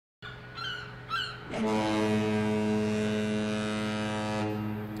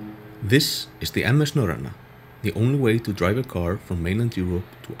This is the MS Norröna, the only way to drive a car from mainland Europe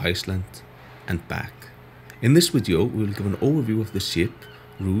to Iceland and back. In this video we will give an overview of the ship,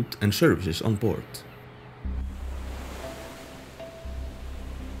 route and services on board.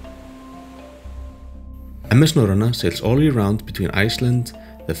 MS Norröna sails all year round between Iceland,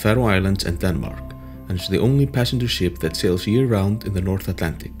 the Faroe Islands and Denmark, and is the only passenger ship that sails year round in the North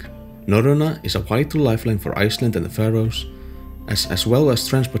Atlantic. Norröna is a vital lifeline for Iceland and the Faroes. As well as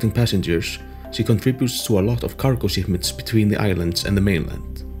transporting passengers, she contributes to a lot of cargo shipments between the islands and the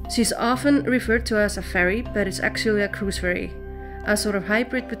mainland. She's often referred to as a ferry, but it's actually a cruise ferry, a sort of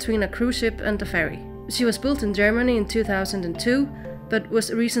hybrid between a cruise ship and a ferry. She was built in Germany in 2002, but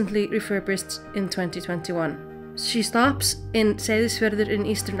was recently refurbished in 2021. She stops in Seyðisfjörður in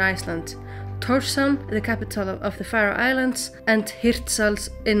eastern Iceland, Tórshavn, the capital of the Faroe Islands, and Hirtshals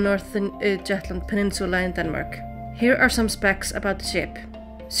in northern Jutland Peninsula in Denmark. Here are some specs about the ship.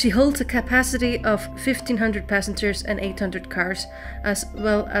 She holds a capacity of 1,500 passengers and 800 cars, as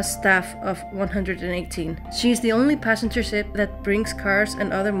well as staff of 118. She is the only passenger ship that brings cars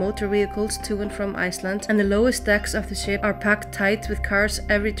and other motor vehicles to and from Iceland, and the lowest decks of the ship are packed tight with cars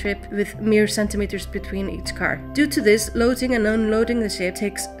every trip with mere centimeters between each car. Due to this, loading and unloading the ship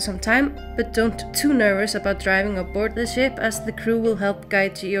takes some time, but don't too nervous about driving aboard the ship, as the crew will help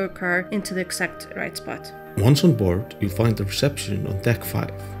guide your car into the exact right spot. Once on board, you'll find the reception on deck 5.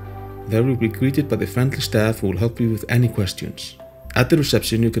 There you'll be greeted by the friendly staff who will help you with any questions. At the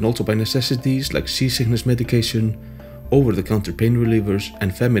reception you can also buy necessities like seasickness medication, over-the-counter pain relievers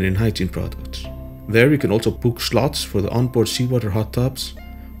and feminine hygiene products. There you can also book slots for the onboard seawater hot tubs,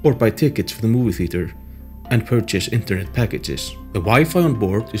 or buy tickets for the movie theater, and purchase internet packages. The Wi-Fi on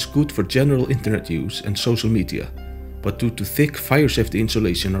board is good for general internet use and social media, but due to thick fire safety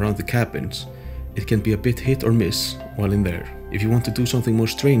insulation around the cabins, it can be a bit hit or miss while in there. If you want to do something more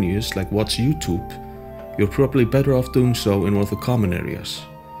strenuous like watch YouTube, you're probably better off doing so in one of the common areas.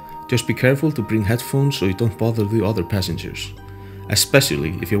 Just be careful to bring headphones so you don't bother the other passengers,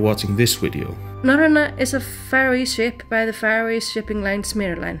 especially if you're watching this video. Norröna is a Faroese ship by the Faroese shipping line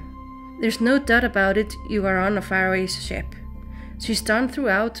Smyril-line. There's no doubt about it, you are on a Faroese ship. She's done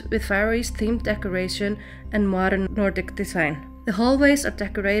throughout with Faroese themed decoration and modern Nordic design. The hallways are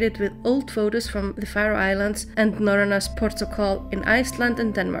decorated with old photos from the Faroe Islands and Norröna's protocol in Iceland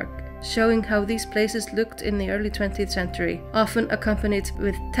and Denmark, showing how these places looked in the early 20th century, often accompanied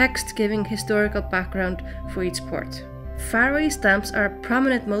with text giving historical background for each port. Faroe stamps are a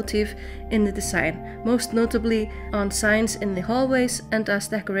prominent motif in the design, most notably on signs in the hallways and as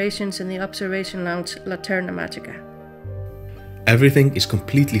decorations in the observation lounge Laterna Magica. Everything is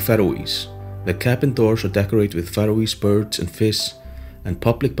completely Faroese. The cabin doors are decorated with Faroese birds and fish, and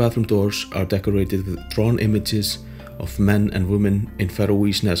public bathroom doors are decorated with drawn images of men and women in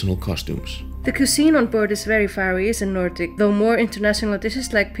Faroese national costumes. The cuisine on board is very Faroese and Nordic, though more international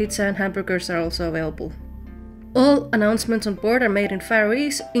dishes like pizza and hamburgers are also available. All announcements on board are made in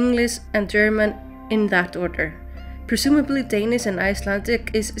Faroese, English and German in that order. Presumably Danish and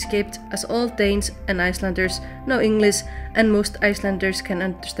Icelandic is skipped, as all Danes and Icelanders know English and most Icelanders can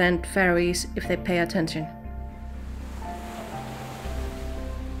understand Faroese if they pay attention.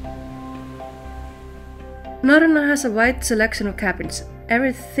 Norröna has a wide selection of cabins,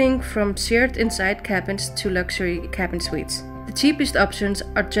 everything from shared inside cabins to luxury cabin suites. The cheapest options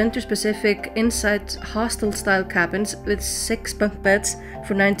are gender-specific inside hostel-style cabins with 6 bunk beds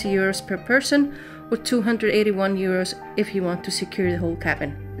for €90 per person, or €281 if you want to secure the whole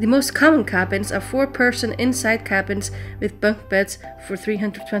cabin. The most common cabins are 4-person inside cabins with bunk beds for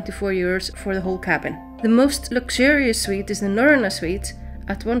 €324 for the whole cabin. The most luxurious suite is the Norröna suite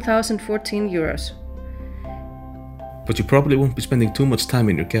at €1,014. But you probably won't be spending too much time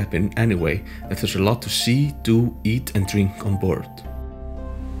in your cabin anyway, as there's a lot to see, do, eat and drink on board.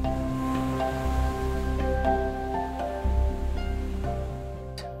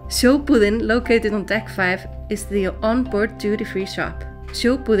 Sjóbúðin, located on deck 5, is the on-board duty-free shop.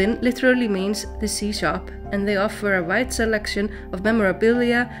 Sjóbúðin literally means the sea shop, and they offer a wide selection of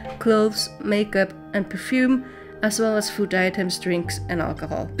memorabilia, clothes, makeup and perfume, as well as food items, drinks and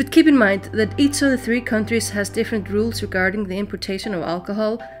alcohol. But keep in mind that each of the 3 countries has different rules regarding the importation of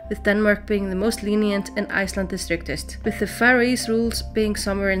alcohol, with Denmark being the most lenient and Iceland the strictest, with the Faroese rules being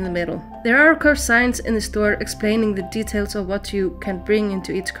somewhere in the middle. There are of course signs in the store explaining the details of what you can bring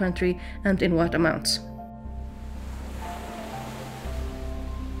into each country and in what amounts.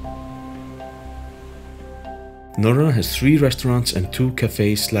 Norröna has 3 restaurants and 2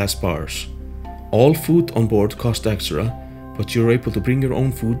 cafés/bars. All food on board costs extra, but you're able to bring your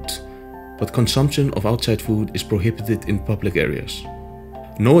own food but consumption of outside food is prohibited in public areas.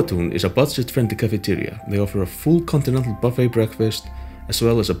 Norröna is a budget-friendly cafeteria. They offer a full continental buffet breakfast as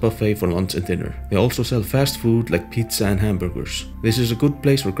well as a buffet for lunch and dinner. They also sell fast food like pizza and hamburgers. This is a good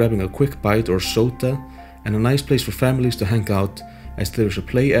place for grabbing a quick bite or soda, and a nice place for families to hang out, as there is a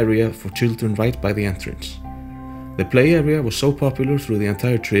play area for children right by the entrance. The play area was so popular through the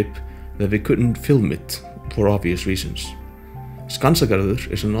entire trip that we couldn't film it for obvious reasons.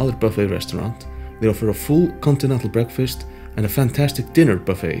 Skansagarður is another buffet restaurant. They offer a full continental breakfast and a fantastic dinner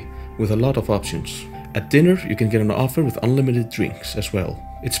buffet with a lot of options. At dinner, you can get an offer with unlimited drinks as well.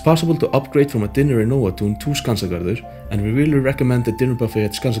 It's possible to upgrade from a dinner in Norröna to Skansagarður, and we really recommend the dinner buffet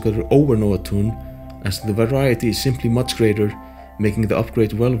at Skansagarður over Norröna, as the variety is simply much greater, making the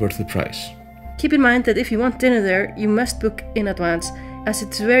upgrade well worth the price. Keep in mind that if you want dinner there, you must book in advance, as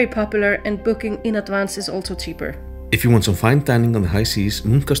it's very popular and booking in advance is also cheaper. If you want some fine dining on the high seas,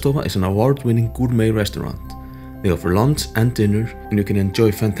 Munkastofa is an award-winning gourmet restaurant. They offer lunch and dinner, and you can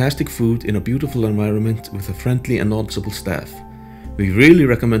enjoy fantastic food in a beautiful environment with a friendly and knowledgeable staff. We really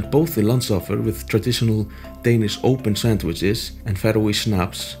recommend both the lunch offer with traditional Danish open sandwiches and Faroese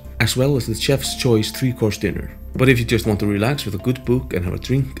snaps, as well as the chef's choice 3-course dinner. But if you just want to relax with a good book and have a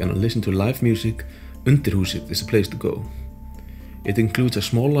drink and listen to live music, Undirhúsið is the place to go. It includes a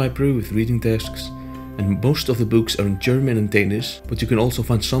small library with reading desks, and most of the books are in German and Danish, but you can also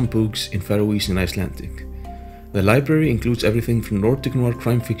find some books in Faroese and Icelandic. The library includes everything from Nordic noir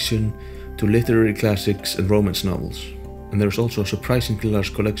crime fiction to literary classics and romance novels, and there's also a surprisingly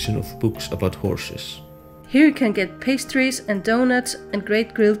large collection of books about horses. Here you can get pastries and donuts and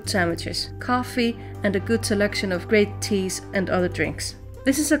great grilled sandwiches, coffee and a good selection of great teas and other drinks.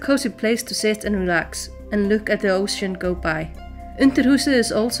 This is a cozy place to sit and relax and look at the ocean go by. Undirhúsið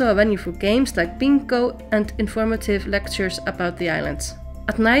is also a venue for games like bingo and informative lectures about the islands.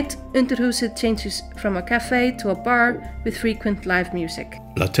 At night, Undirhúsið changes from a cafe to a bar with frequent live music.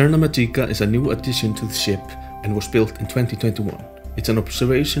 Laterna Magica is a new addition to the ship and was built in 2021. It's an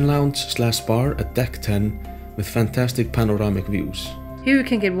observation lounge/bar at deck 10 with fantastic panoramic views. Here you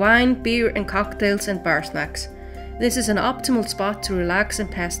can get wine, beer and cocktails and bar snacks. This is an optimal spot to relax and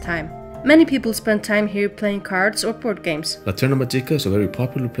pass time. Many people spend time here playing cards or board games. Laterna Magica is a very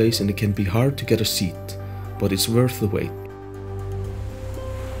popular place and it can be hard to get a seat, but it's worth the wait.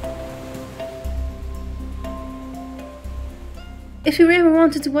 If you ever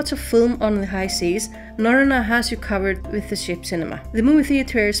wanted to watch a film on the high seas, Norröna has you covered with the ship cinema. The movie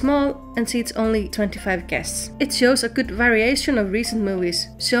theater is small and seats only 25 guests. It shows a good variation of recent movies.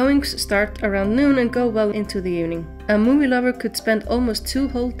 Showings start around noon and go well into the evening. A movie lover could spend almost 2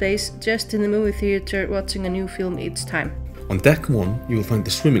 whole days just in the movie theater watching a new film each time. On deck 1 you will find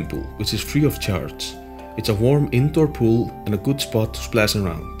the swimming pool, which is free of charge. It's a warm indoor pool and a good spot to splash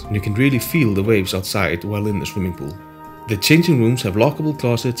around, and you can really feel the waves outside while in the swimming pool. The changing rooms have lockable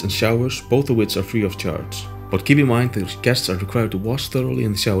closets and showers, both of which are free of charge. But keep in mind that guests are required to wash thoroughly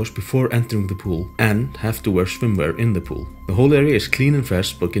in the showers before entering the pool and have to wear swimwear in the pool. The whole area is clean and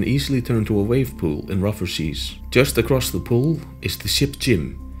fresh but can easily turn into a wave pool in rougher seas. Just across the pool is the ship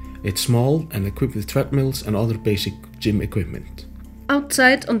gym. It's small and equipped with treadmills and other basic gym equipment.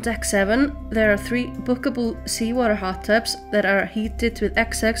 Outside on deck 7 there are 3 bookable seawater hot tubs that are heated with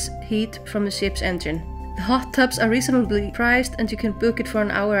excess heat from the ship's engine. The hot tubs are reasonably priced and you can book it for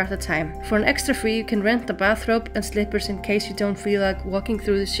an hour at a time. For an extra fee you can rent a bathrobe and slippers in case you don't feel like walking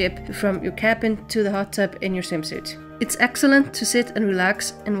through the ship from your cabin to the hot tub in your swimsuit. It's excellent to sit and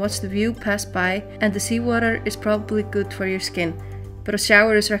relax and watch the view pass by, and the seawater is probably good for your skin, but a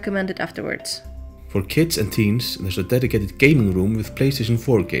shower is recommended afterwards. For kids and teens, there's a dedicated gaming room with PlayStation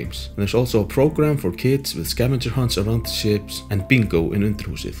 4 games. And there's also a program for kids with scavenger hunts around the ships and bingo in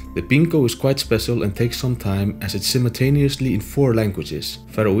Undirhúsið. The bingo is quite special and takes some time as it's simultaneously in 4 languages: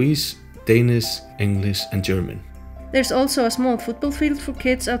 Faroese, Danish, English and German. There's also a small football field for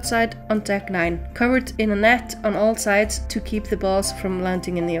kids outside on deck 9, covered in a net on all sides to keep the balls from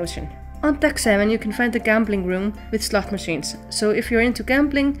landing in the ocean. On deck 7 you can find a gambling room with slot machines, so if you're into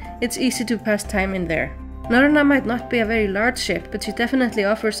gambling, it's easy to pass time in there. Norröna might not be a very large ship, but she definitely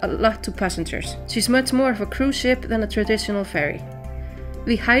offers a lot to passengers. She's much more of a cruise ship than a traditional ferry.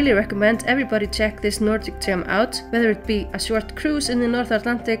 We highly recommend everybody check this Nordic gem out, whether it be a short cruise in the North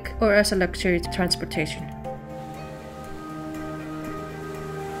Atlantic or as a luxury transportation.